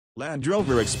Land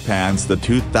Rover expands the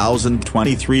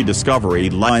 2023 Discovery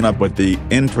lineup with the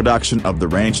introduction of the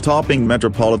range-topping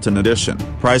Metropolitan Edition.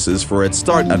 Prices for it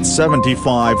start at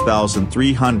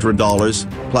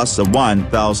 $75,300, plus a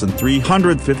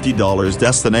 $1,350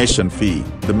 destination fee.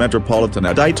 The Metropolitan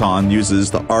Edition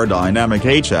uses the aerodynamic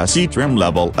HSE trim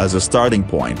level as a starting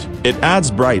point. It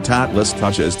adds bright Atlas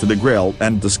touches to the grille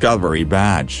and Discovery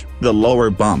badge. The lower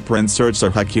bumper inserts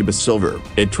are Hecuba silver.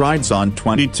 It rides on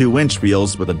 22-inch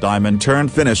wheels with a diamond turn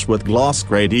finish with gloss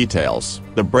gray details.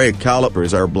 The brake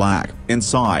calipers are black.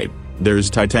 Inside, there's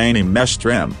titanium mesh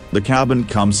trim. The cabin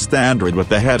comes standard with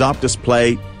the head-up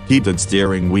display, heated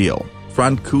steering wheel,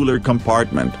 front cooler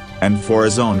compartment, and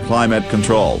 4-zone climate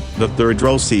control. The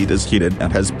third-row seat is heated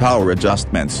and has power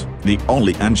adjustments. The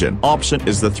only engine option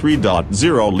is the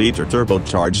 3.0-liter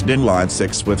turbocharged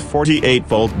inline-six with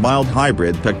 48-volt mild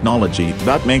hybrid technology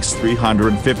that makes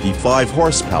 355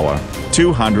 horsepower,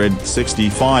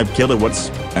 265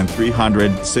 kilowatts, and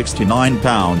 369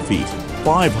 pound-feet,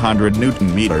 500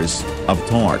 Newton-meters, of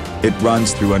torque. It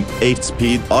runs through an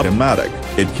 8-speed automatic.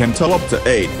 It can tow up to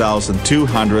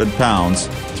 8,200 pounds,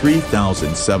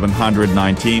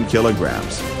 3,719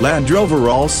 kilograms. Land Rover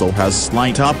also has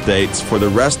slight updates for the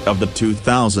rest of the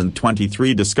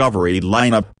 2023 Discovery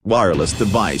lineup: wireless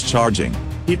device charging,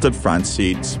 heated front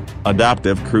seats,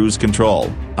 adaptive cruise control,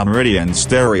 a Meridian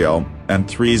stereo, and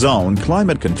 3-zone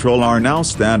climate control are now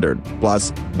standard.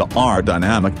 Plus, the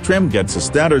aerodynamic trim gets a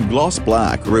standard gloss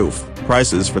black roof.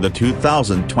 Prices for the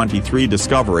 2023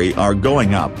 Discovery are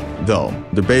going up, though.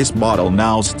 The base model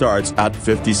now starts at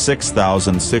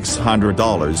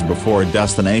 $56,600 before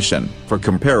destination. For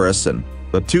comparison,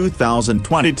 the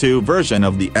 2022 version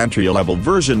of the entry-level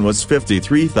version was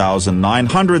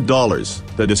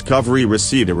 $53,900. The Discovery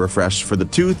received a refresh for the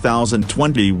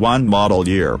 2021 model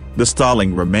year. The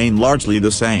styling remained largely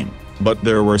the same, but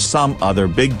there were some other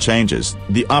big changes.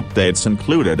 The updates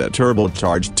included a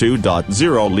turbocharged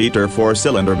 2.0-liter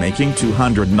four-cylinder making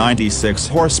 296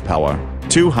 horsepower,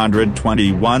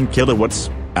 221 kilowatts,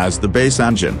 as the base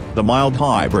engine. The mild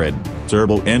hybrid,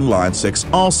 turbo inline-six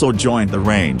also joined the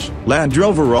range. Land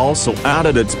Rover also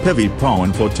added its Pivi Pro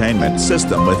infotainment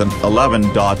system with an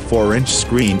 11.4-inch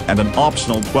screen and an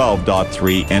optional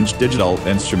 12.3-inch digital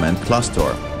instrument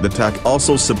cluster. The tech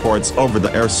also supports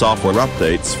over-the-air software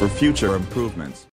updates for future improvements.